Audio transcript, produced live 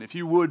If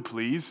you would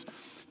please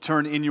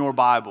turn in your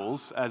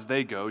Bibles as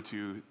they go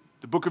to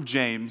the book of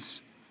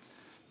James,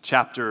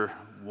 chapter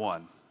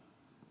 1.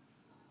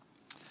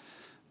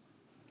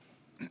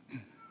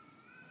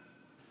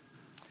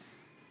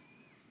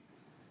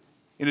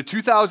 In a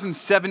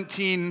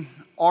 2017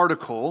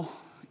 article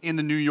in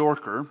the New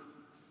Yorker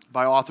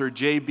by author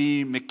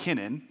J.B.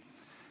 McKinnon,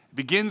 it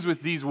begins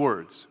with these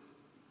words.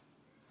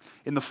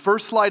 In the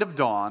first light of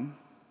dawn,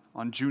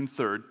 on June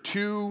 3rd,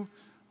 two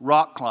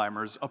rock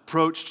climbers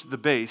approached the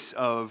base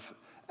of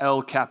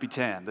El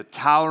Capitan, the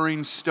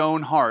towering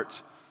stone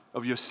heart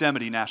of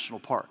Yosemite National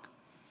Park.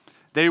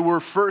 They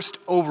were first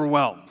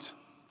overwhelmed,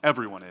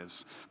 everyone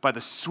is, by the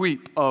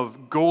sweep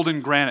of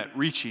golden granite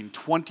reaching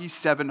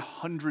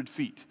 2,700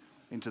 feet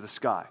into the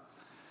sky.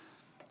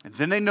 And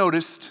then they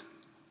noticed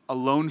a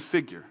lone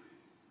figure,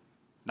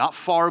 not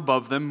far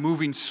above them,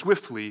 moving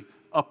swiftly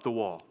up the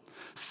wall.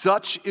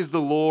 Such is the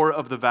lore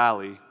of the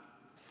valley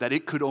that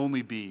it could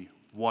only be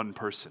one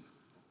person.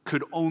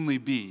 Could only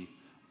be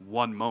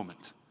one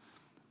moment.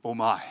 Oh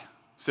my,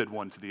 said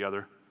one to the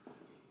other.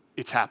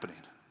 It's happening.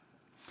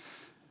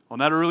 On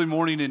that early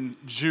morning in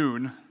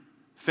June,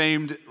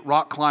 famed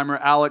rock climber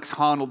Alex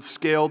Honnold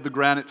scaled the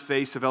granite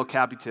face of El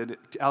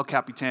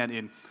Capitan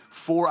in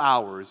 4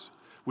 hours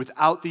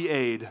without the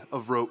aid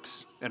of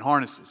ropes and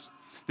harnesses.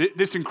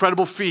 This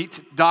incredible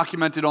feat,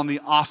 documented on the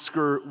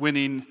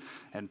Oscar-winning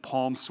and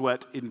palm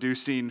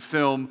sweat-inducing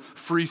film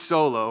Free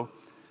Solo,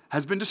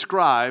 has been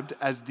described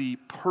as the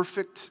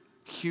perfect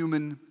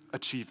human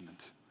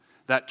achievement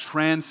that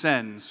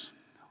transcends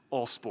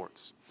all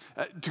sports.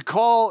 To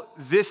call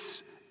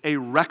this a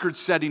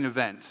record-setting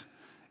event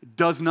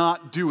does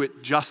not do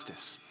it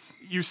justice.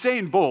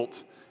 Usain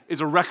Bolt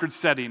is a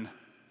record-setting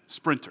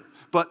sprinter,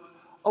 but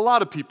a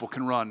lot of people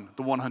can run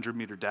the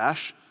 100-meter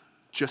dash,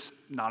 just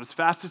not as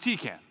fast as he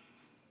can.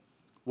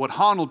 What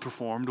Honnold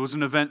performed was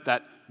an event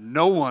that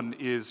no one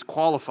is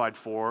qualified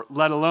for,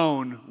 let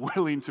alone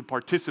willing to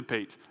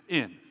participate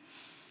in.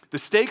 The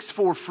stakes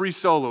for free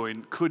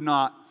soloing could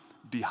not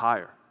be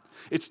higher.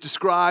 It's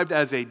described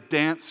as a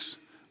dance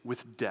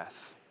with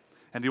death.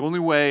 And the only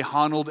way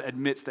Honnold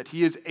admits that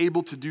he is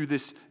able to do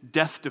this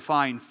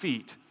death-defying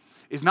feat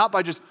is not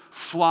by just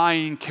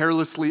flying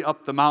carelessly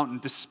up the mountain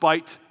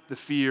despite the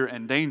fear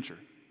and danger,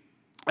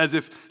 as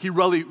if he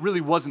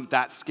really wasn't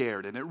that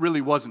scared and it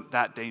really wasn't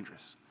that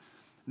dangerous.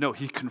 No,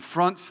 he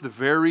confronts the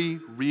very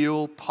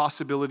real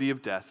possibility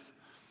of death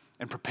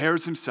and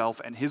prepares himself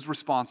and his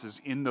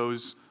responses in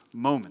those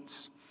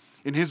moments.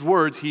 In his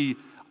words, he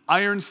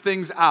irons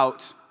things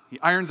out. He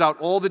irons out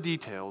all the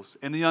details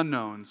and the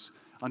unknowns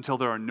until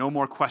there are no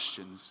more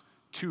questions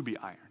to be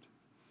ironed.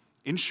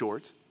 In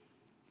short,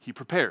 he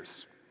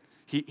prepares.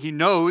 He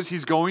knows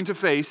he's going to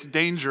face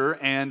danger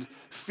and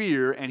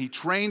fear, and he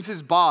trains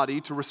his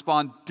body to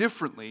respond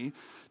differently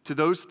to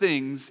those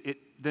things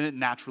than it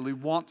naturally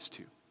wants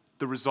to.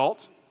 The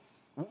result?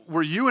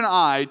 Were you and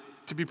I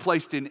to be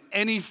placed in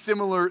any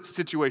similar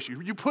situation,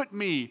 you put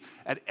me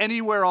at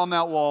anywhere on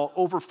that wall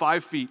over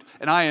 5 feet,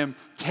 and I am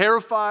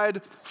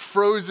terrified,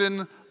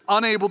 frozen,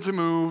 unable to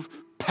move,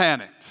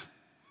 panicked.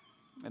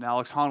 And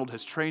Alex Honnold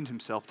has trained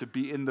himself to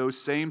be in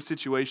those same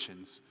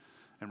situations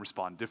and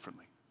respond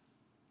differently.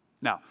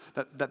 Now,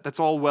 that's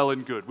all well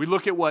and good. We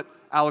look at what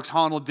Alex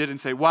Honnold did and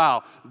say,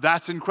 wow,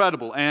 that's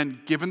incredible.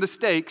 And given the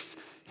stakes,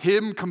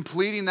 him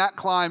completing that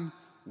climb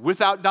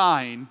without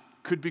dying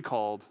could be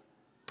called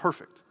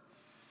perfect.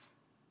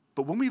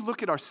 But when we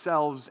look at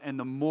ourselves and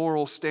the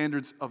moral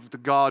standards of the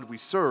God we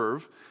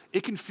serve,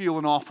 it can feel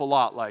an awful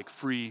lot like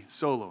free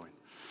soloing.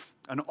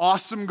 An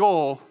awesome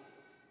goal,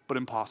 but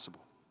impossible.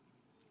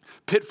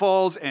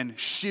 Pitfalls and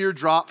sheer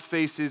drop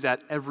faces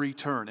at every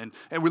turn.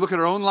 And we look at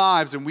our own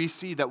lives and we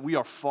see that we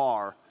are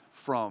far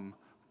from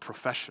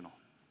professional.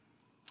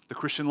 The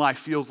Christian life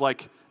feels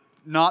like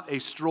not a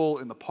stroll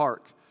in the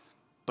park,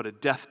 but a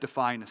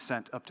death-defying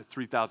ascent up to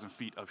 3,000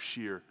 feet of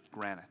sheer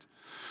granite.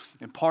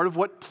 And part of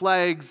what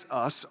plagues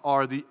us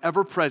are the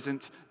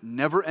ever-present,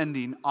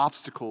 never-ending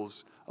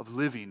obstacles of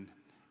living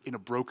in a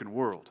broken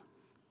world.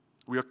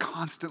 We are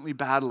constantly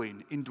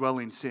battling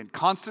indwelling sin,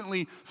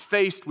 constantly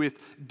faced with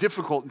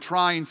difficult and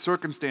trying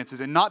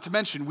circumstances. And not to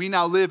mention, we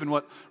now live in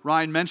what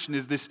Ryan mentioned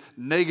is this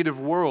negative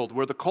world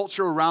where the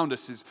culture around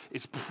us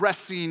is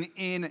pressing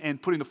in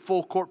and putting the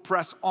full court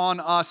press on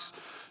us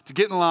to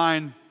get in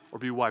line or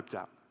be wiped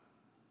out.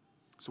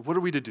 So what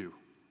are we to do?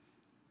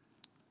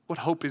 What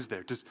hope is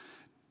there? Does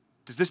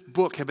this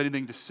book have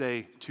anything to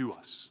say to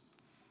us?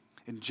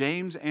 And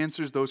James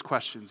answers those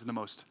questions in the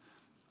most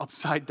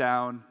upside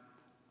down,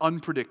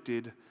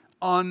 unpredicted,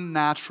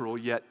 unnatural,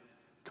 yet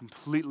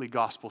completely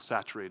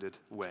gospel-saturated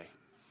way.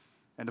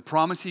 And the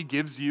promise he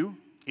gives you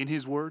in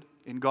his word,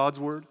 in God's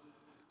word,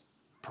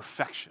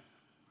 perfection.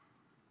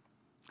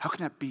 How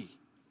can that be?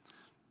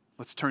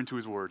 Let's turn to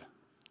his word.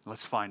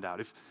 Let's find out.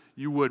 If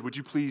you would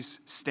you please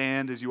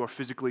stand as you are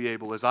physically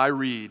able as I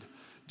read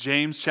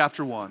James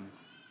chapter 1,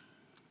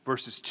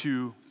 verses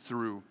 2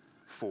 through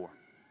 4.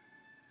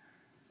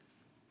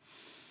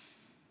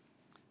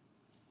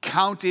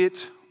 Count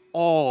it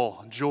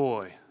all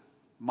joy,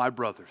 my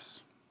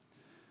brothers,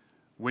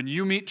 when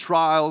you meet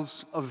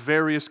trials of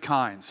various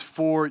kinds,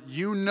 for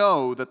you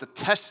know that the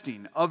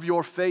testing of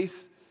your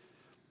faith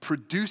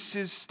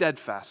produces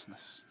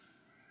steadfastness.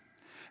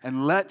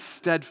 And let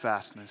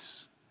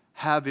steadfastness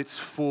have its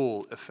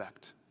full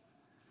effect,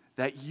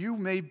 that you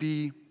may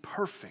be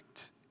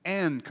perfect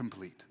and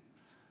complete,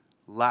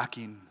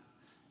 lacking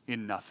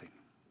in nothing.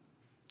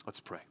 Let's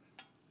pray.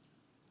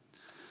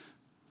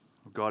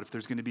 Oh God, if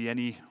there's going to be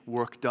any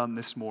work done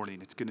this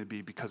morning, it's going to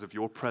be because of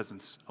your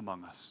presence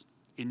among us,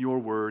 in your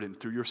word and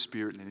through your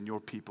Spirit and in your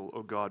people.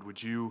 Oh God,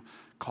 would you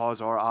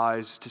cause our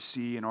eyes to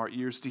see and our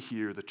ears to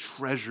hear the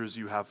treasures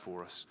you have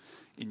for us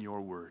in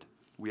your word.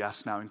 We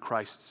ask now in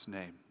Christ's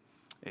name.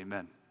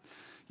 Amen.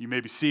 You may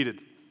be seated.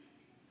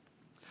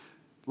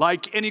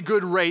 Like any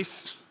good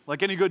race,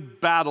 like any good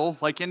battle,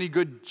 like any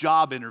good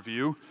job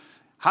interview,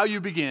 how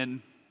you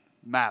begin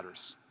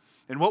matters.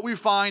 And what we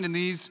find in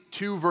these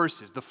two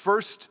verses, the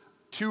first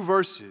two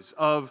verses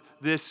of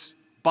this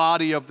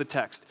body of the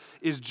text,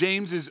 is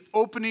James's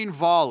opening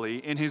volley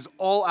in his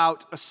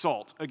all-out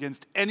assault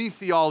against any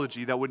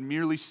theology that would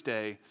merely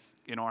stay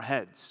in our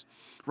heads.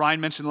 Ryan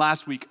mentioned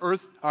last week,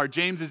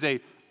 James is a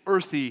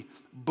earthy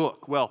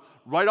book. Well,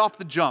 right off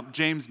the jump,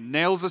 James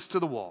nails us to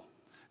the wall,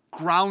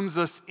 grounds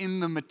us in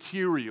the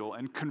material,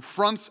 and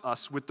confronts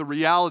us with the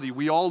reality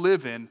we all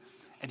live in,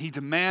 and he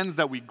demands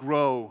that we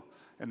grow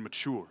and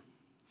mature.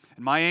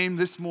 And my aim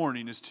this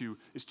morning is to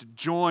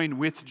join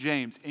with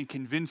James and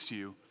convince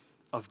you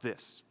of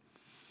this,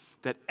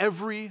 that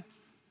every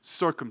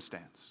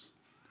circumstance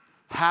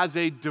has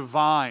a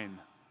divine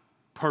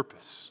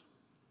purpose,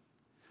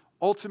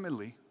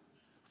 ultimately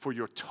for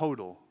your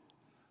total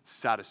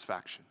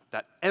satisfaction.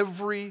 That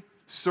every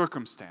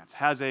circumstance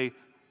has a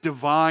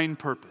divine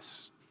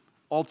purpose,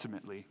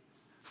 ultimately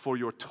for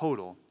your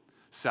total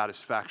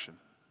satisfaction.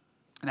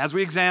 And as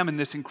we examine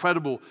this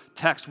incredible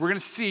text, we're going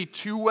to see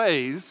two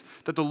ways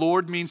that the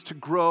Lord means to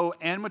grow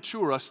and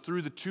mature us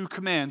through the two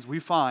commands we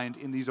find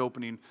in these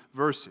opening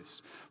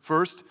verses.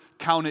 First,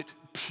 count it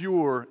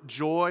pure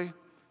joy,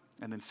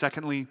 and then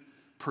secondly,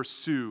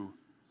 pursue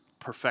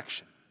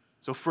perfection.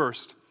 So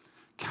first,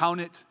 count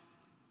it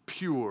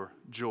pure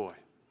joy.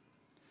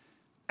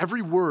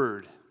 Every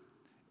word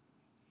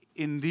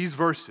in these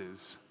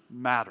verses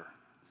matter.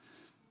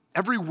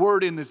 Every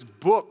word in this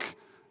book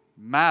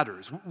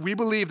matters. We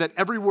believe that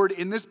every word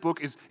in this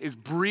book is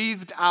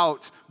breathed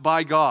out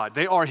by God.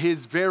 They are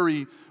his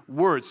very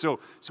words. So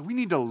we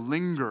need to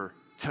linger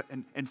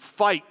and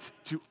fight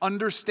to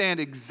understand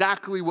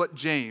exactly what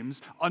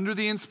James, under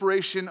the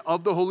inspiration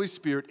of the Holy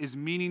Spirit, is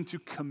meaning to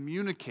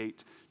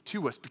communicate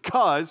to us.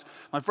 Because,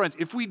 my friends,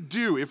 if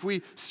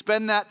we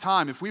spend that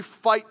time, if we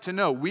fight to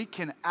know, we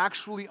can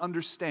actually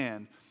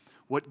understand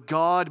what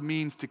God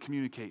means to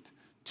communicate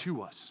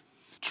to us.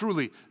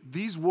 Truly,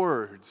 these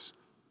words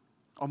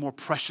are more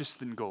precious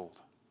than gold,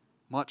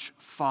 much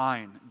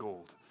fine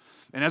gold.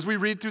 And as we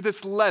read through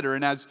this letter,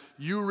 and as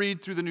you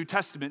read through the New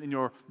Testament in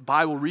your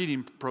Bible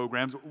reading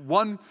programs,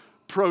 one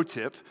pro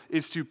tip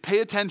is to pay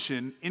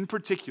attention in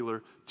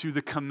particular to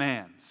the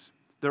commands.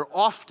 They're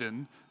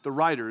often the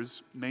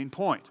writer's main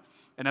point.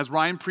 And as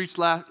Ryan preached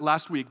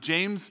last week,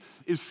 James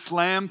is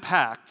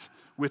slam-packed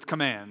with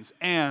commands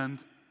and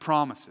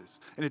promises.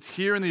 And it's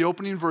here in the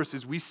opening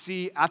verses we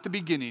see at the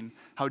beginning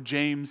how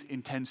James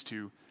intends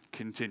to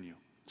continue.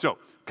 So,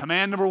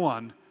 command number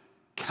one,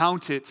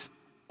 count it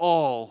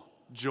all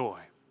joy.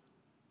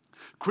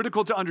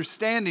 Critical to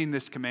understanding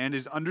this command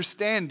is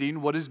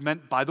understanding what is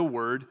meant by the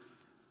word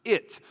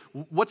it.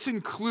 What's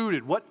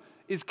included? What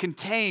is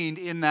contained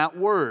in that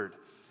word?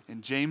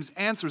 And James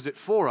answers it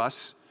for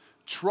us,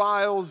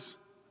 trials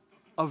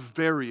of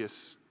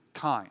various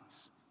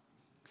kinds.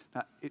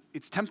 Now,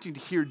 it's tempting to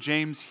hear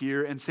James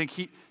here and think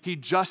he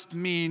just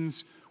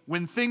means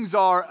when things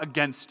are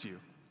against you.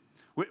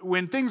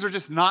 When things are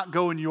just not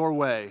going your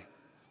way,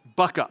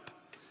 buck up.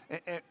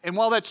 And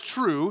while that's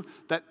true,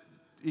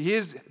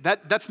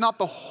 that's not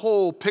the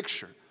whole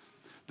picture.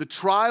 The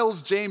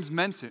trials James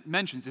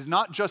mentions is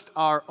not just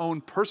our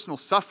own personal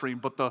suffering,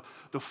 but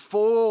the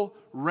full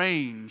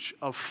range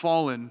of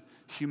fallen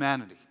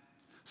humanity.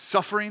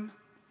 Suffering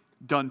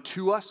done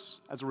to us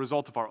as a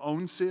result of our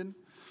own sin,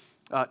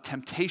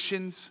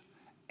 temptations,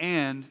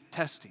 and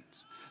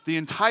testings. The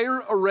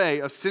entire array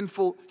of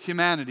sinful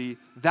humanity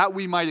that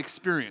we might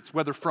experience,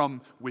 whether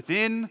from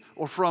within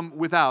or from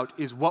without,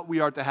 is what we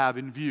are to have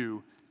in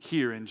view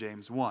here in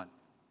James 1.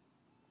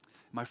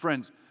 My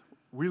friends,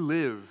 we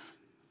live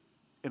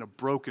in a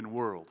broken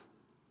world,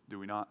 do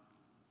we not?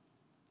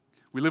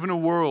 We live in a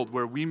world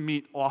where we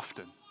meet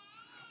often,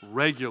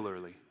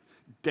 regularly,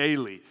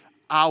 daily,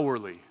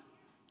 hourly,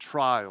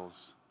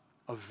 trials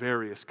of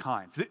various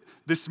kinds.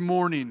 This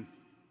morning,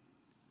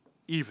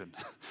 even.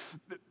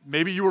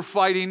 Maybe you were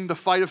fighting the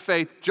fight of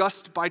faith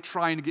just by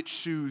trying to get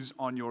shoes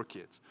on your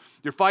kids.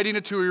 You're fighting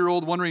a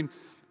 2-year-old wondering,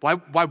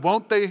 why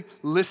won't they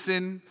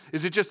listen?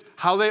 Is it just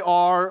how they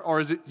are? Or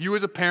is it you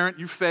as a parent,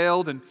 you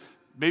failed, and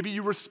maybe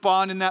you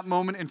respond in that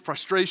moment in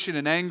frustration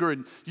and anger,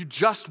 and you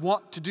just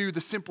want to do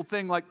the simple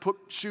thing like put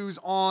shoes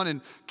on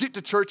and get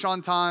to church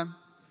on time?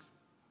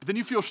 But then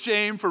you feel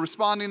shame for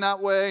responding that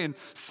way and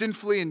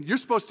sinfully, and you're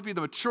supposed to be the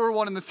mature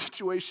one in the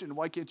situation.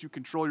 Why can't you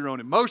control your own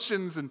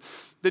emotions? And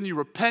then you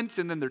repent,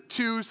 and then they're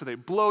two, so they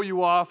blow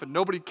you off, and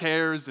nobody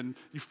cares, and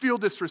you feel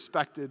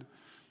disrespected.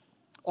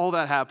 All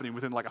that happening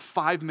within like a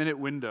 5-minute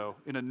window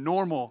in a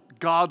normal,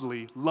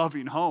 godly,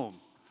 loving home.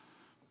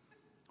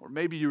 Or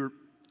maybe you're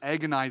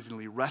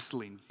agonizingly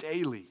wrestling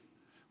daily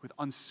with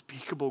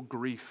unspeakable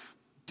grief,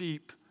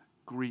 deep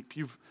grief.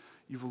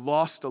 You've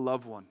lost a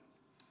loved one.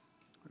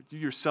 You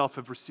yourself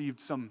have received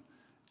some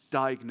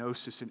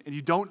diagnosis, and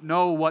you don't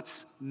know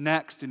what's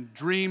next, and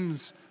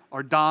dreams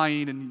are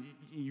dying, and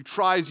you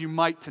try as you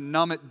might to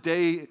numb it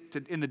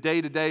in the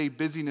day-to-day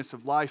busyness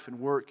of life and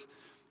work.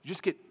 You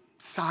just get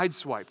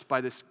sideswiped by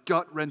this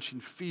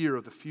gut-wrenching fear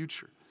of the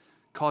future,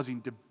 causing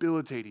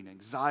debilitating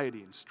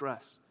anxiety and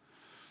stress.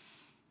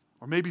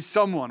 Or maybe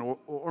someone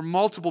or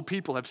multiple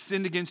people have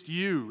sinned against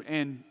you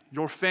and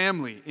your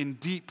family in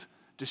deep,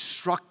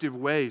 destructive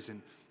ways,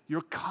 and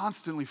you're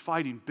constantly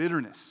fighting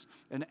bitterness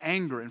and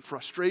anger and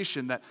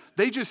frustration that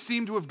they just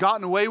seem to have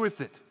gotten away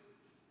with it,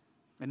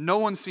 and no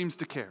one seems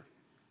to care.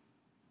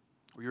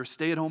 Or you're a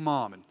stay-at-home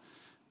mom and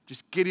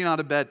just getting out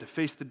of bed to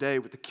face the day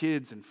with the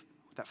kids and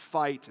that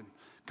fight and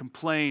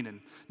complain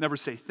and never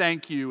say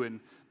thank you,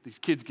 and these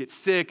kids get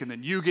sick, and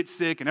then you get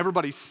sick, and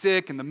everybody's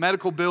sick, and the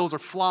medical bills are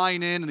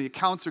flying in, and the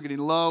accounts are getting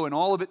low, and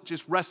all of it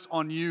just rests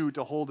on you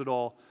to hold it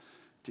all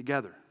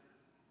together.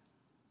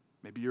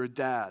 Maybe you're a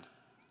dad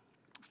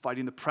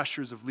fighting the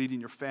pressures of leading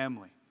your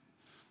family,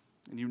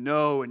 and you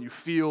know and you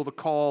feel the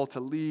call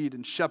to lead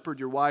and shepherd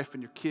your wife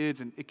and your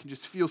kids, and it can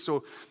just feel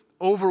so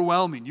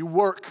overwhelming. You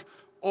work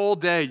all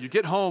day. You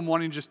get home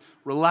wanting to just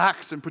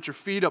relax and put your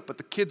feet up, but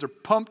the kids are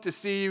pumped to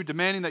see you,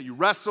 demanding that you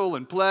wrestle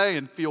and play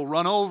and feel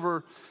run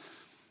over.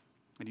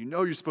 And you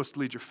know you're supposed to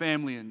lead your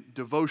family in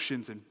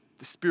devotions and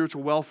the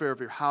spiritual welfare of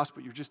your house,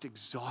 but you're just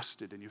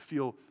exhausted and you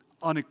feel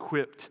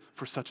unequipped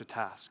for such a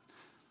task.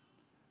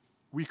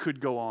 We could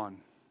go on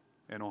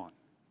and on.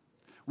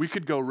 We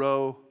could go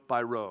row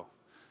by row,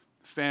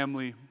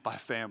 family by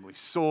family,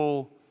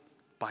 soul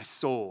by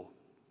soul,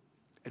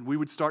 and we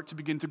would start to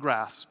begin to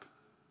grasp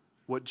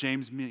what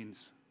James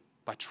means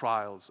by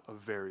trials of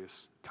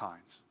various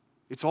kinds.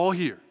 It's all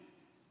here.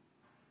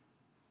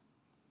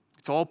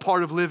 It's all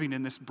part of living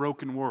in this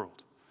broken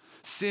world.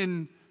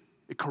 Sin,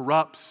 it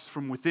corrupts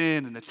from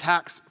within and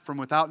attacks from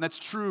without, and that's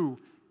true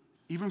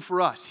even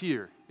for us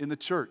here in the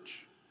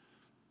church.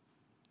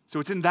 So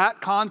it's in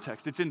that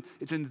context, it's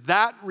in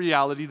that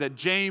reality that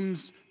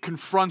James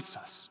confronts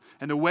us.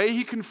 And the way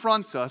he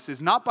confronts us is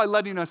not by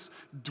letting us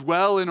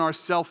dwell in our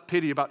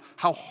self-pity about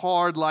how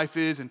hard life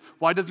is and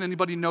why doesn't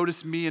anybody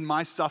notice me and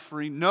my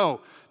suffering.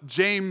 No,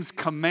 James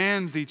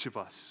commands each of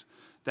us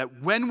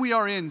that when we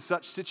are in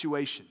such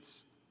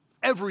situations,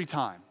 every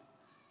time,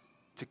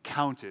 to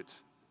count it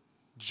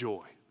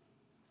joy.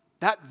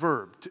 That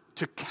verb,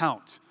 to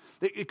count,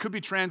 it could be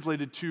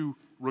translated to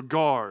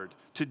regard,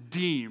 to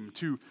deem,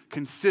 to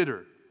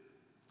consider.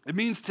 It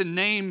means to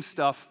name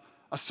stuff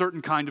a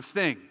certain kind of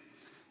thing.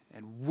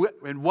 And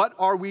what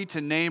are we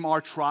to name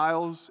our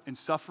trials and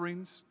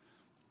sufferings?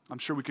 I'm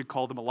sure we could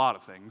call them a lot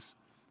of things,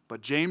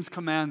 but James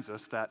commands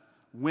us that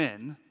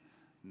when,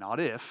 not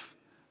if,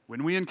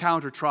 when we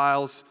encounter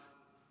trials,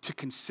 to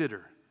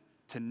consider,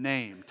 to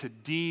name, to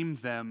deem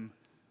them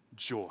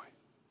joy.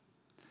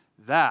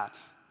 That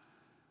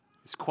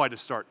is quite a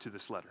start to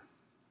this letter.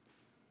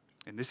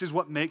 And this is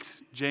what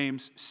makes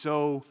James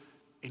so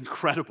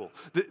incredible.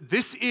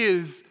 This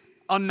is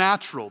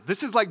unnatural.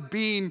 This is like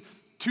being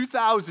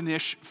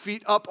 2,000-ish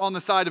feet up on the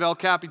side of El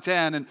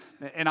Capitan,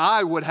 and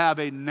I would have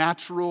a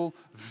natural,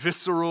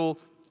 visceral,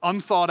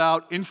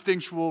 unthought-out,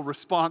 instinctual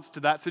response to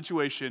that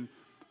situation: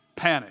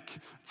 panic,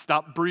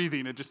 stop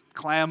breathing, and just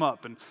clam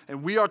up.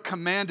 And we are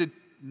commanded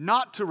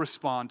not to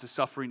respond to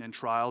suffering and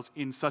trials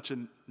in such a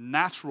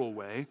natural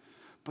way,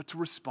 but to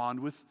respond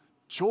with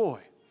joy.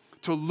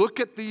 To look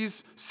at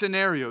these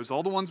scenarios,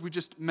 all the ones we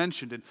just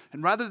mentioned,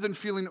 and rather than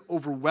feeling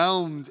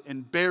overwhelmed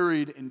and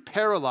buried and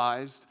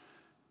paralyzed,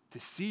 to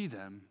see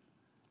them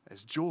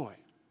as joy.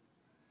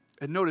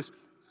 And notice,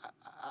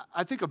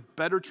 I think a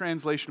better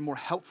translation, a more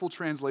helpful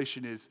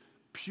translation is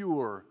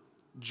pure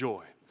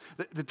joy.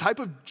 The type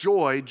of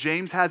joy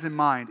James has in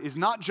mind is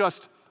not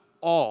just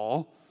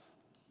all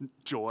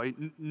joy,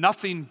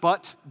 nothing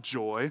but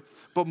joy,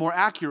 but more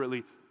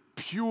accurately,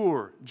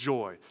 pure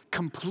joy,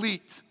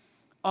 complete,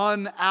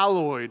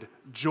 unalloyed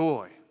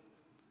joy.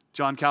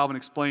 John Calvin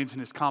explains in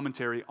his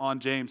commentary on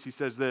James, he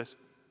says this: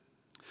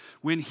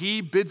 when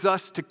he bids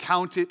us to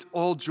count it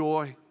all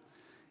joy,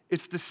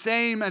 it's the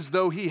same as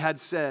though he had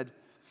said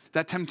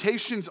that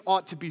temptations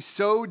ought to be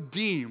so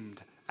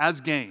deemed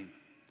as gain,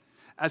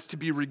 as to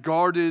be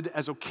regarded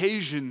as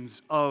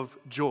occasions of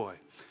joy.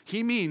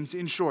 He means,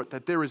 in short,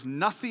 that there is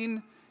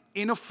nothing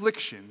in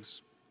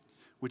afflictions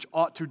which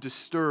ought to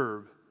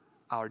disturb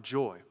our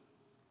joy.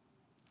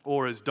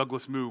 Or as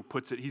Douglas Moo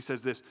puts it, he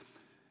says this: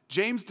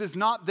 James does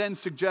not then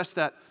suggest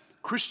that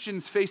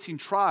Christians facing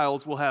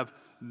trials will have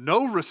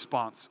no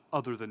response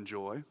other than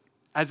joy,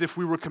 as if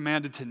we were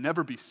commanded to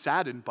never be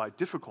saddened by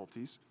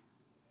difficulties.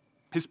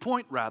 His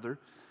point, rather,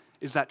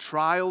 is that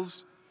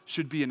trials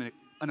should be an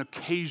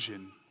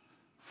occasion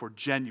for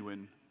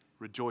genuine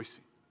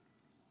rejoicing.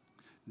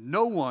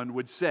 No one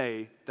would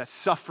say that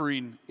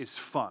suffering is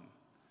fun.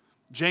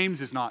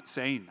 James is not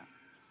saying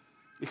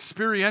that.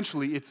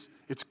 Experientially,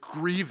 it's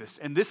grievous.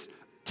 And this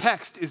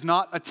text is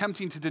not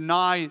attempting to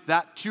deny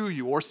that to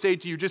you or say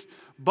to you, just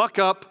buck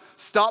up,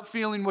 stop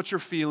feeling what you're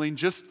feeling,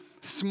 just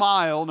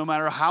smile no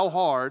matter how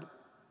hard.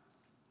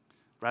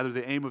 Rather,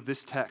 the aim of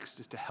this text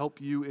is to help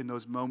you in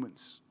those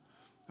moments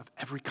of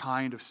every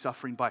kind of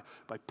suffering by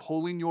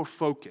pulling your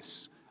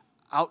focus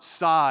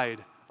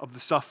outside of the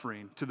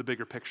suffering to the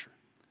bigger picture.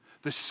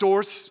 The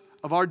source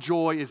of our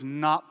joy is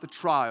not the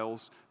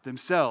trials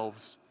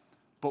themselves,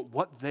 but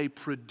what they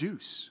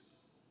produce.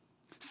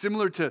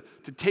 Similar to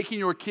taking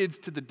your kids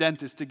to the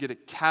dentist to get a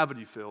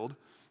cavity filled,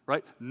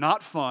 right?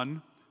 Not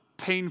fun,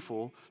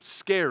 painful,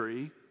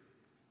 scary,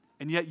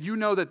 and yet you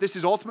know that this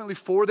is ultimately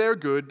for their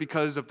good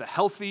because of the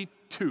healthy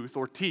tooth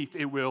or teeth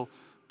it will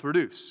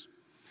produce.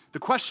 The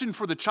question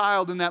for the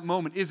child in that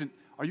moment isn't,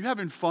 are you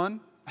having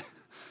fun?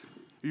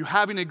 Are you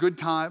having a good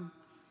time?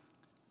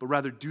 But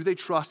rather, do they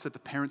trust that the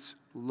parents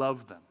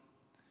love them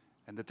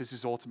and that this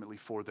is ultimately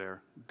for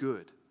their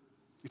good?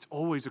 It's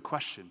always a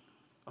question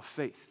of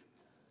faith.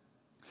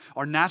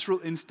 Our natural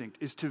instinct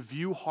is to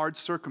view hard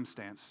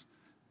circumstance,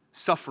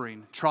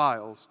 suffering,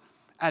 trials,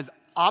 as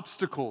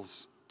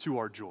obstacles to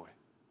our joy.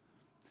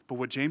 But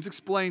what James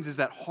explains is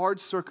that hard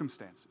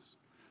circumstances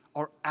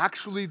are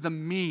actually the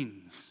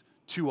means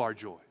to our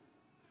joy.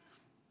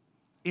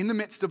 In the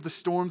midst of the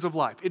storms of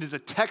life, it is a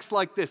text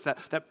like this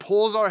that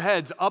pulls our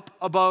heads up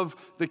above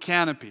the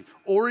canopy,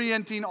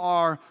 orienting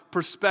our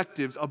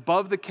perspectives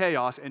above the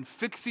chaos and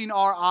fixing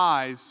our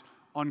eyes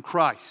on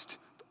Christ,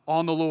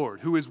 on the Lord,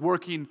 who is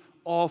working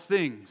all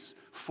things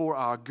for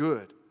our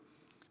good.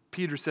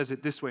 Peter says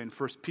it this way in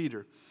 1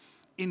 Peter.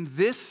 In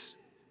this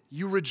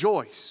you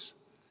rejoice,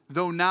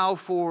 though now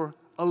for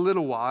a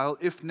little while,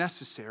 if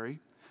necessary,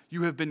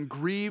 you have been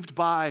grieved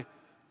by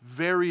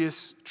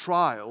various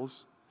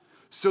trials,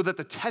 so that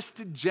the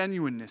tested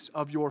genuineness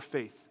of your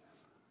faith,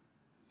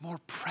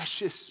 more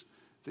precious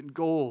than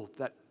gold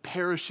that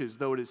perishes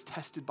though it is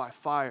tested by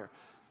fire,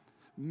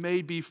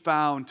 may be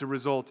found to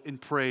result in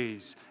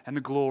praise and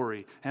the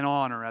glory and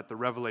honor at the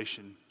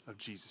revelation of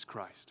Jesus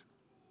Christ.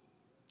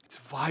 It's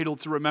vital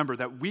to remember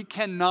that we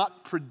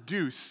cannot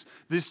produce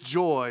this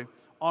joy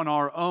on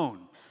our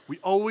own. We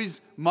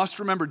always must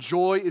remember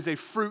joy is a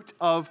fruit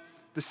of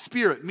the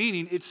Spirit,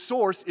 meaning its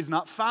source is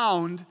not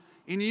found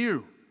in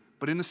you,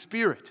 but in the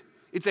Spirit.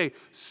 It's a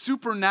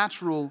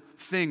supernatural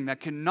thing that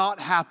cannot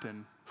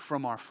happen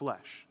from our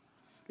flesh.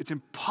 It's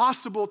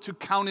impossible to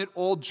count it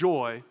all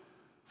joy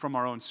from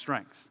our own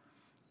strength,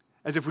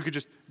 as if we could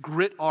just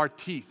grit our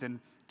teeth and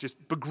just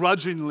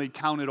begrudgingly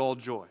count it all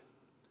joy.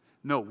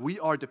 No, we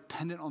are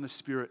dependent on the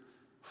Spirit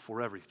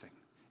for everything,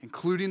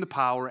 including the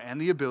power and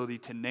the ability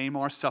to name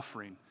our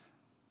suffering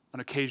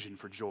an occasion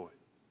for joy.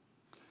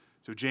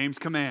 So James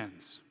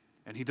commands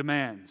and he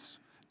demands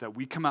that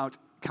we count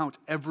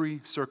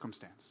every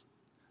circumstance,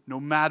 no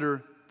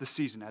matter the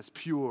season, as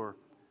pure,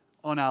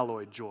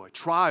 unalloyed joy.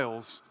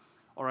 Trials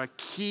are a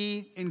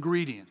key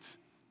ingredient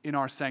in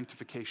our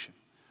sanctification,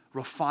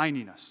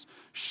 refining us,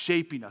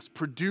 shaping us,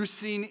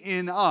 producing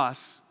in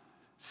us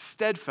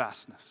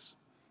steadfastness,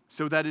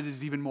 so that it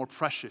is even more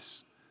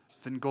precious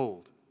than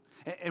gold.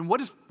 And what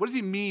does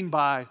he mean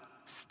by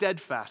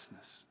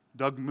steadfastness?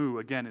 Doug Moo,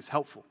 again, is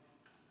helpful.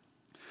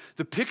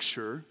 The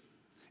picture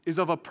is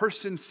of a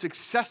person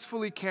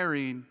successfully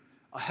carrying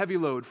a heavy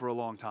load for a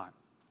long time,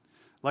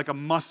 like a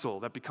muscle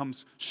that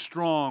becomes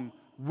strong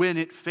when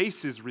it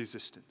faces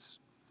resistance.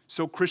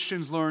 So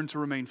Christians learn to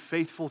remain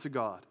faithful to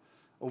God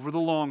over the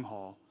long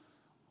haul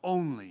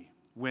only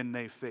when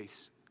they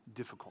face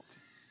difficulty.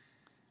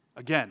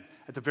 Again,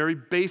 at the very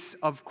base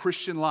of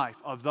Christian life,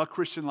 of the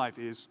Christian life,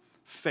 is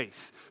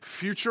faith.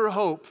 Future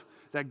hope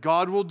that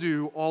God will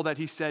do all that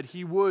he said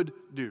he would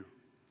do.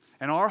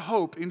 And our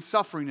hope in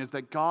suffering is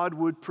that God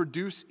would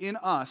produce in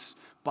us,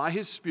 by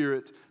his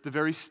Spirit, the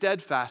very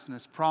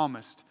steadfastness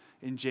promised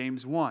in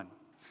James 1.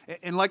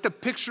 And like the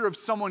picture of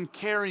someone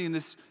carrying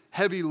this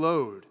heavy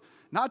load,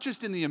 not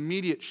just in the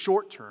immediate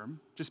short term,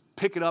 just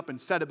pick it up and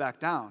set it back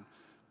down,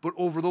 but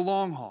over the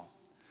long haul.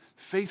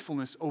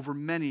 Faithfulness over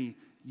many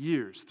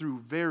years through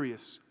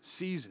various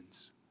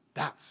seasons.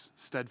 That's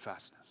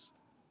steadfastness.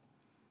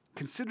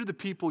 Consider the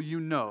people you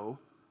know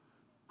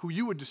who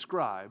you would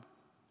describe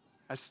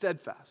as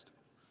steadfast.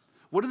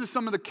 What are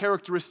some of the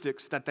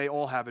characteristics that they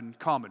all have in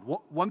common?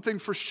 One thing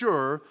for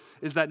sure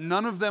is that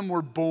none of them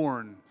were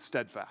born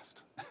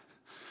steadfast.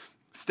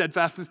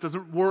 Steadfastness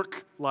doesn't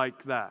work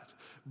like that.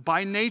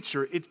 By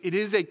nature, it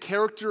is a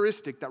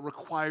characteristic that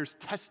requires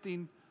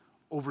testing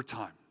over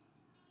time.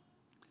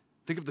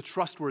 Think of the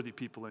trustworthy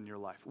people in your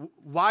life.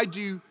 Why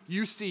do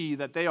you see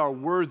that they are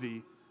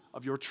worthy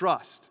of your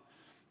trust?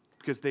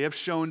 Because they have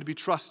shown to be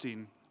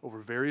trusting over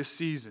various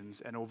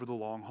seasons and over the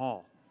long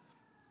haul.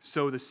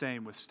 So the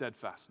same with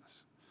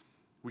steadfastness.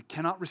 We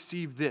cannot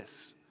receive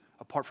this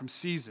apart from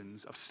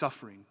seasons of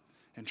suffering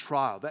and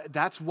trial.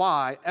 That's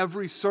why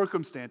every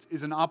circumstance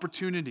is an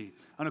opportunity,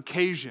 an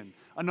occasion,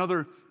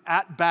 another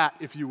at-bat,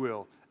 if you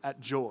will, at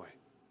joy.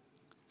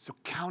 So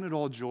count it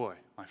all joy,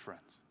 my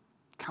friends.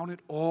 Count it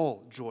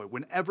all joy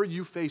whenever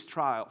you face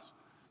trials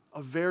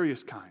of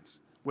various kinds,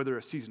 whether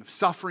a season of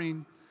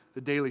suffering,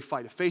 the daily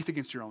fight of faith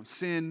against your own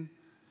sin,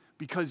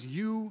 because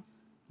you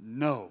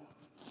know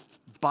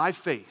by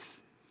faith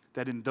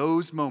that in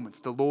those moments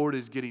the Lord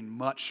is getting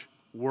much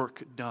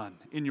work done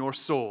in your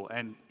soul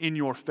and in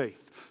your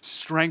faith,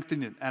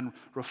 strengthening it and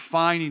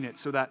refining it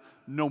so that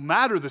no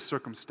matter the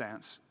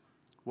circumstance,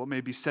 what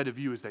may be said of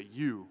you is that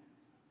you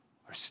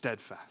are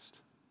steadfast.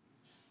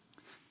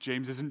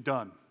 James isn't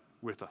done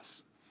with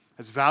us.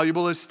 As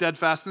valuable as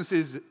steadfastness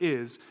is,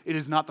 it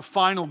is not the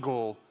final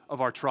goal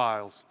of our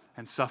trials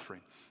and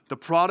suffering. The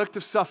product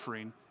of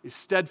suffering is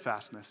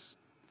steadfastness,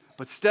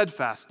 but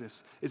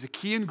steadfastness is a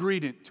key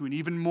ingredient to an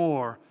even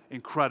more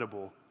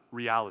incredible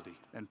reality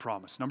and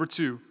promise. Number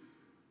 2,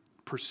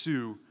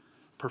 pursue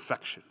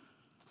perfection.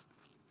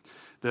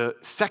 The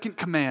second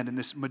command in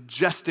this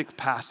majestic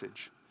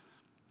passage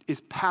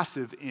is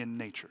passive in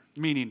nature,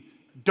 meaning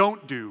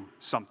don't do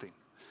something.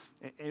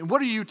 And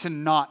what are you to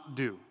not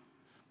do?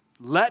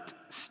 Let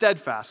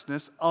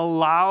steadfastness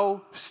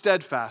allow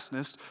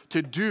steadfastness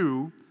to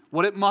do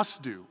what it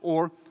must do.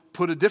 Or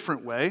put a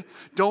different way,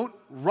 don't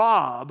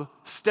rob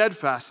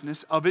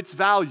steadfastness of its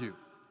value.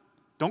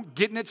 Don't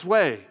get in its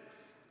way.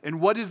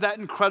 And what is that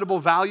incredible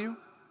value?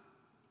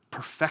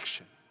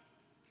 Perfection.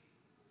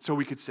 So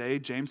we could say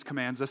James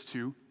commands us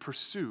to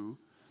pursue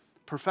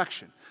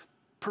perfection.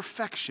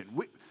 Perfection.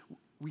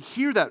 We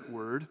hear that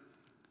word,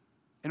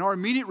 and our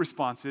immediate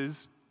response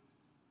is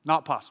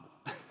not possible.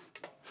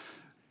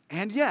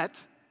 And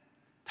yet,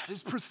 that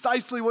is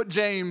precisely what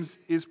James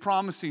is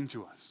promising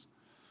to us.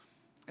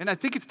 And I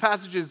think it's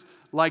passages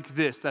like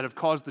this that have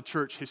caused the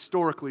church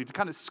historically to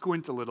kind of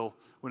squint a little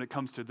when it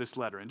comes to this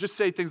letter and just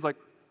say things like,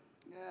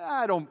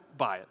 I don't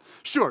buy it.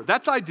 Sure,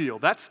 that's ideal,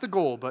 that's the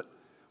goal, but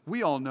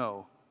we all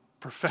know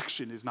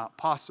perfection is not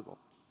possible.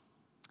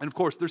 And of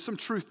course, there's some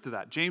truth to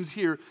that. James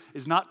here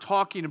is not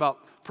talking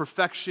about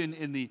perfection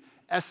in the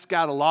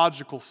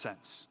eschatological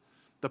sense,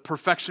 the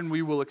perfection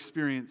we will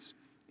experience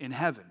in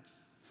heaven.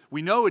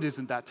 We know it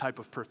isn't that type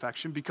of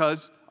perfection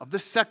because of the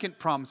second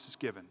promise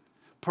given,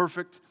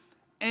 perfect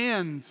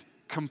and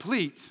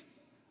complete,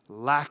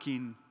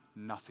 lacking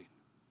nothing.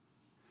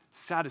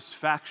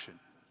 Satisfaction,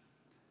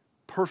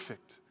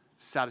 perfect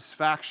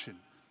satisfaction,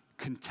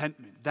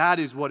 contentment. That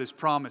is what is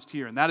promised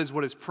here, and that is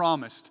what is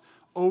promised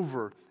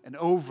over and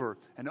over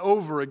and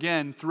over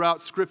again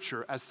throughout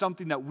Scripture as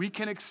something that we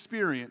can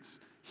experience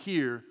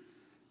here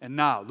and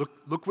now.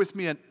 Look with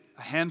me at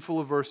a handful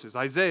of verses.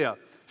 Isaiah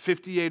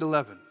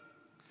 58:11.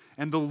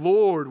 And the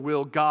Lord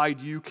will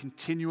guide you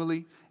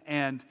continually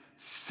and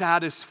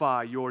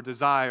satisfy your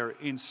desire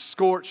in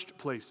scorched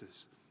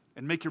places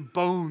and make your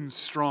bones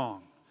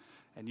strong.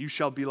 And you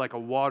shall be like a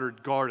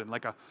watered garden,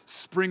 like a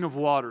spring of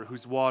water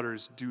whose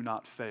waters do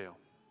not fail.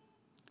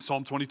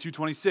 Psalm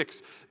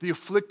 22:26. The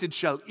afflicted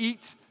shall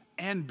eat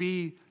and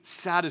be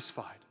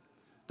satisfied.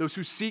 Those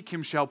who seek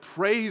him shall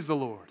praise the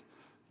Lord.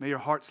 May your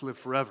hearts live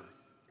forever.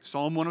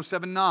 Psalm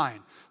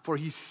 107:9. For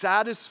he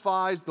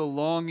satisfies the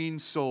longing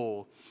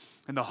soul,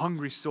 and the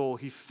hungry soul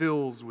he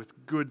fills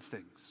with good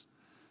things.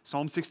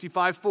 Psalm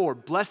 65:4.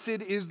 Blessed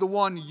is the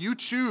one you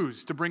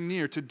choose to bring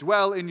near, to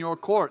dwell in your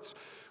courts.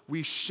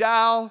 We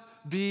shall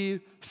be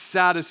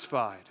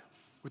satisfied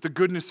with the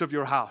goodness of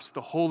your house,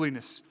 the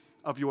holiness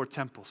of your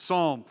temple.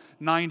 Psalm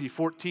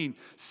 90:14.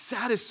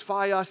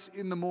 Satisfy us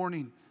in the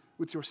morning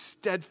with your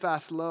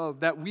steadfast love,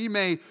 that we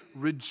may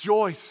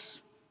rejoice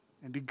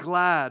and be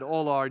glad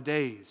all our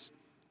days.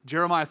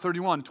 Jeremiah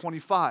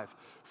 31:25.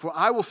 For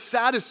I will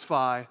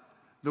satisfy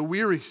the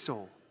weary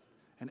soul,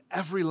 and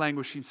every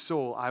languishing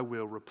soul I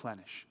will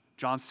replenish.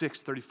 John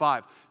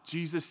 6:35.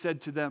 Jesus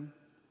said to them,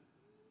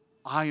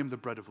 I am the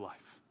bread of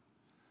life.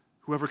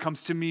 Whoever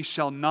comes to me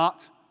shall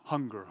not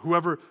hunger.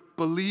 Whoever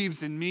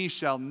believes in me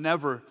shall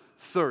never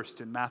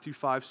thirst. In Matthew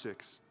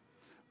 5:6.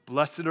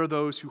 Blessed are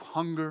those who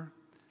hunger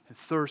and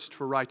thirst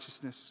for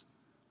righteousness,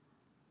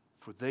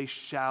 for they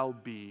shall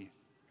be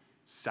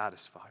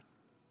satisfied.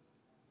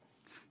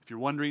 If you're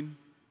wondering,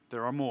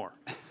 there are more.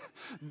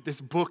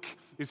 This book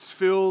is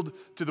filled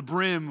to the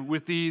brim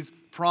with these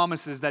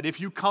promises that if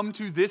you come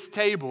to this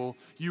table,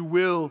 you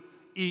will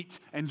eat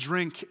and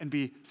drink and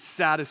be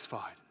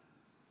satisfied.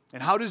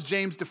 And how does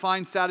James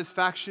define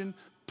satisfaction?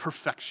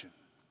 Perfection.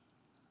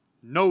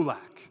 No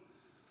lack.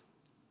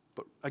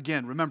 But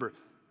again, remember,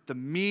 the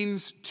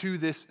means to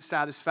this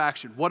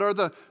satisfaction. What are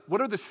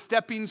the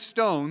stepping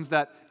stones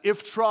that,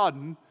 if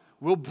trodden,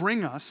 will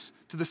bring us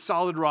to the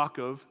solid rock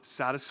of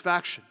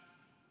satisfaction?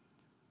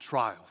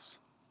 Trials,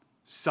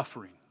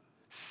 suffering,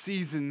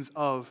 seasons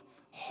of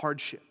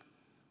hardship.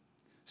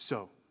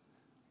 So,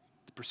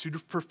 the pursuit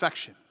of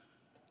perfection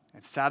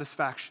and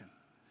satisfaction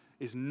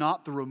is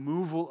not the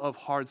removal of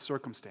hard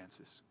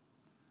circumstances,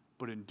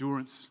 but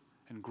endurance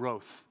and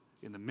growth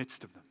in the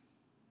midst of them.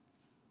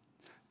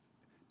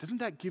 Doesn't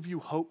that give you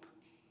hope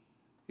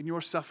in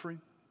your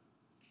suffering?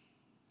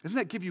 Doesn't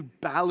that give you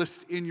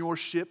ballast in your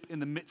ship in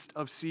the midst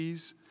of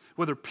seas,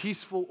 whether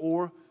peaceful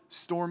or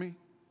stormy?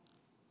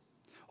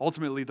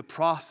 Ultimately,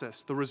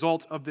 the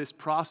result of this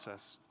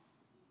process,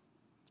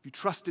 if you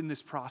trust in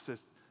this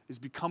process, is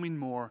becoming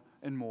more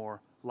and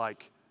more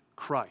like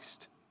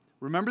Christ.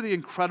 Remember the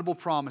incredible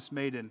promise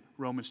made in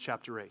Romans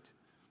chapter 8.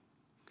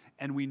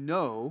 And we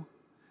know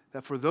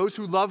that for those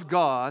who love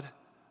God,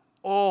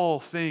 all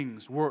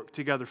things work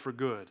together for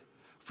good,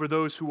 for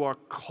those who are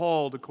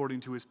called according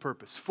to his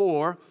purpose.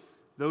 For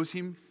those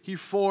he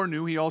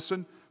foreknew, he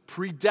also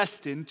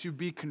predestined to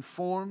be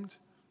conformed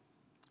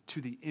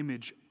to the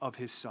image of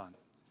his Son,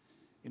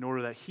 in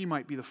order that he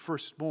might be the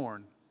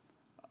firstborn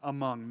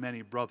among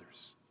many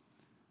brothers.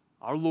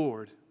 Our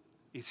Lord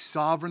is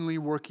sovereignly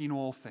working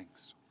all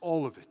things,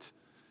 all of it,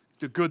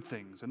 the good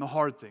things and the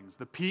hard things,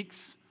 the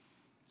peaks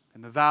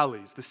and the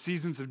valleys, the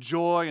seasons of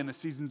joy and the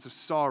seasons of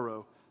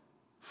sorrow,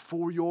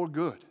 for your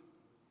good,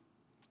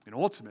 and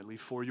ultimately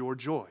for your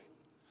joy.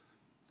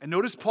 And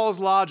notice Paul's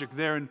logic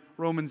there in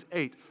Romans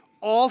 8.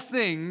 All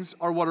things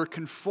are what are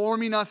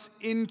conforming us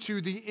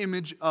into the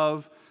image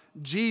of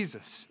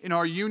Jesus. In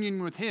our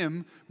union with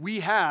him,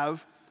 we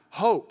have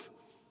hope.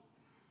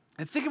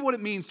 And think of what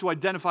it means to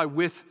identify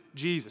with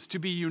Jesus, to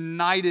be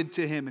united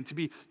to him and to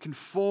be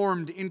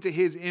conformed into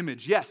his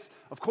image. Yes,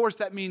 of course,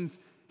 that means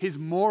his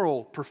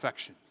moral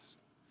perfections.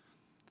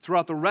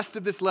 Throughout the rest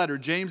of this letter,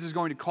 James is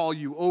going to call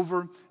you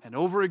over and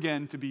over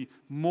again to be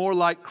more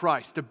like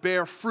Christ, to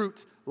bear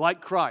fruit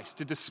like Christ,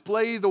 to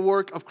display the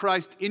work of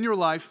Christ in your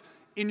life,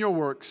 in your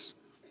works,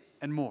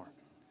 and more.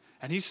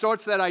 And he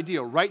starts that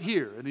idea right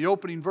here in the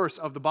opening verse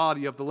of the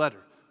body of the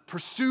letter.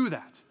 Pursue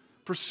that.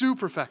 Pursue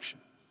perfection.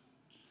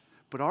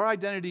 But our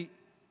identity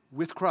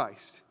with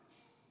Christ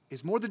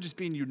is more than just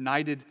being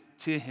united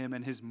to him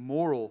and his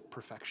moral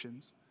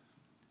perfections.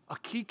 A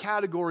key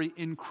category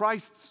in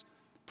Christ's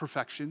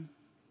perfection,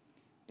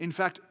 in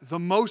fact, the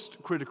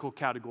most critical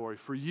category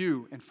for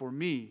you and for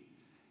me,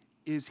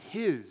 is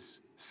his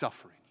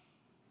suffering.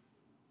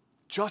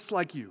 Just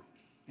like you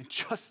and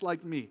just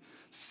like me,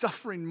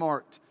 suffering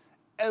marked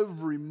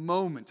every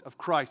moment of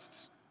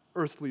Christ's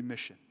earthly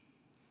mission,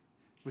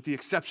 with the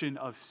exception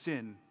of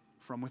sin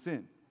from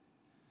within.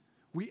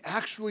 We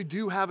actually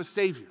do have a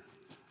Savior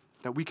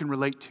that we can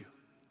relate to.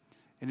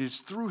 And it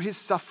is through his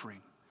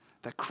suffering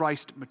that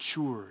Christ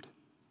matured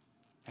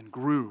and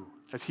grew.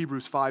 As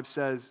Hebrews 5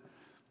 says,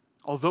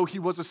 although he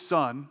was a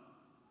son,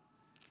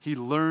 he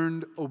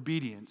learned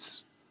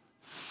obedience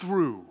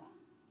through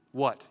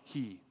what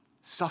he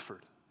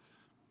suffered.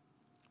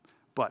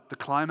 But the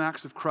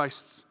climax of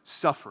Christ's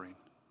suffering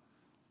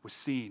was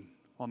seen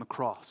on the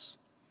cross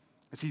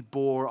as he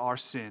bore our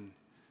sin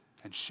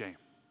and shame.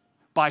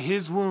 By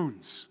his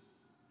wounds,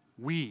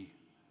 we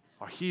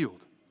are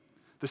healed.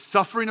 The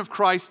suffering of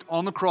Christ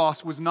on the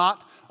cross was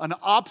not an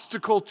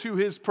obstacle to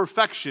his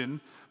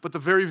perfection, but the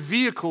very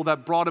vehicle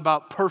that brought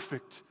about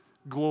perfect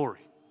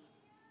glory.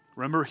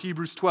 Remember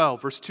Hebrews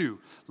 12, verse 2.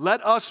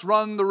 Let us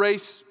run the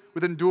race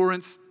with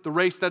endurance, the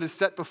race that is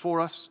set before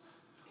us,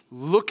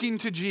 looking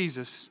to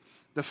Jesus,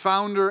 the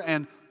founder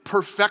and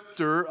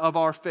perfecter of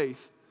our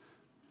faith,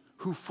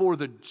 who for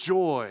the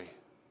joy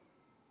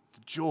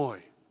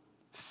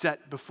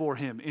set before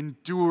him,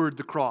 endured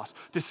the cross,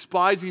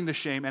 despising the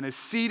shame, and is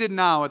seated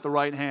now at the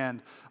right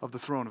hand of the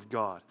throne of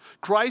God.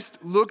 Christ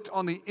looked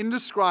on the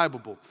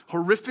indescribable,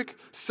 horrific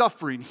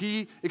suffering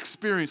he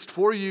experienced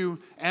for you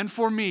and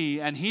for me,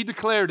 and he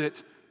declared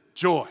it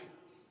joy.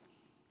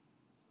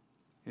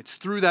 It's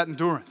through that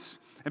endurance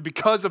and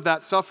because of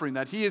that suffering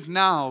that he is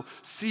now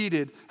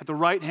seated at the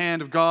right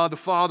hand of God the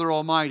Father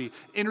Almighty,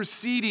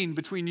 interceding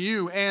between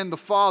you and the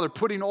Father,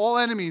 putting all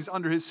enemies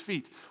under his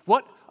feet.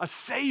 What a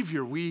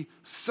Savior we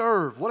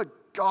serve. What a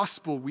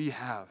gospel we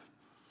have.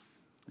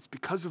 It's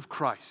because of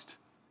Christ,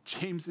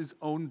 James's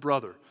own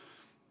brother,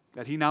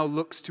 that he now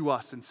looks to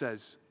us and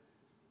says,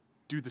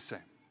 do the same.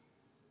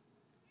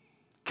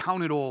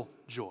 Count it all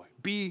joy.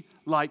 Be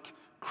like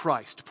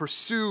Christ.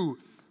 Pursue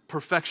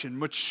perfection.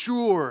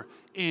 Mature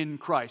in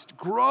Christ.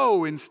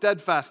 Grow in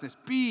steadfastness.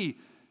 Be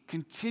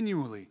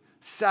continually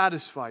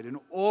satisfied in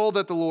all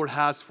that the Lord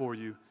has for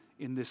you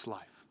in this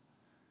life.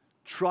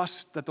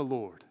 Trust that the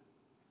Lord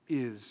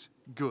is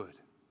good.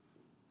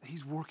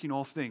 He's working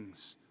all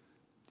things,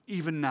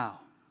 even now,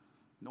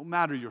 no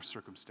matter your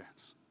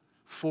circumstance,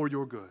 for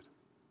your good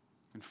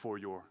and for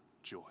your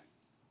joy.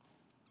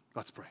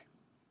 Let's pray.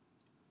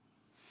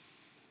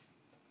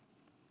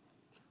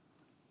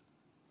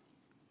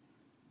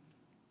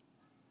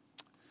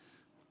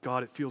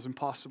 God, it feels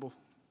impossible.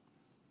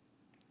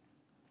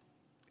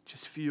 It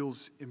just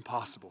feels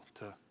impossible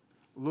to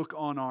look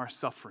on our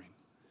suffering,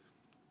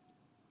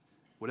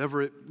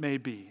 whatever it may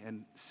be,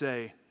 and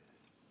say,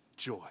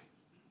 joy.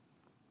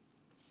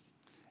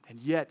 And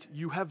yet,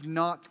 you have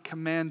not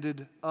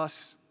commanded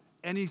us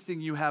anything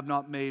you have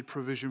not made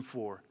provision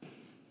for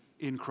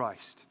in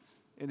Christ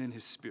and in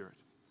his Spirit.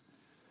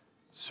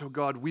 So,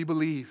 God, we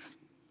believe.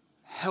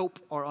 Help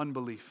our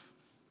unbelief.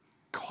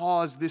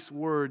 Cause this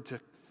word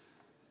to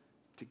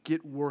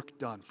get work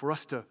done, for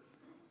us to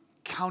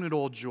count it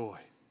all joy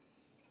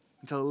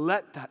And to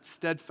let that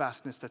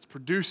steadfastness that's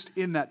produced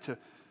in that to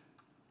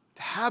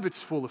have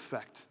its full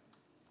effect,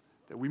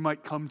 that we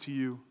might come to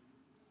you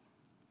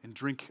and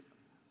drink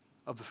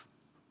of the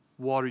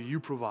water you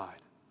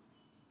provide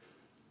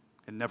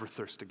and never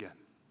thirst again.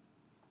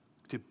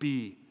 To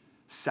be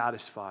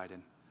satisfied.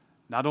 And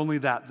not only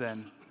that,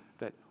 then,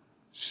 that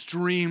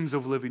streams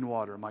of living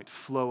water might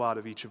flow out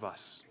of each of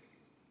us.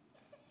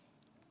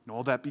 And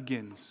all that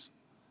begins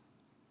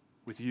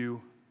with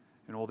you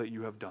and all that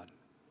you have done.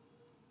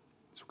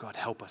 So God,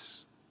 help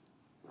us.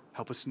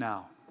 Help us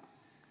now.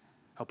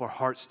 Help our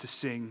hearts to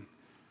sing,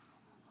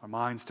 our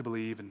minds to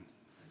believe, and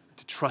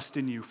to trust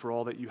in you for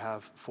all that you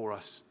have for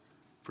us,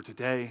 for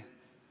today,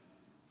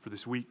 for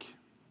this week,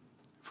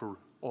 for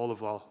all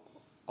of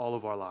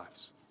our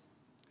lives.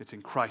 It's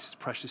in Christ's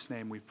precious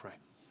name we pray.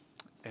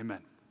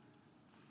 Amen.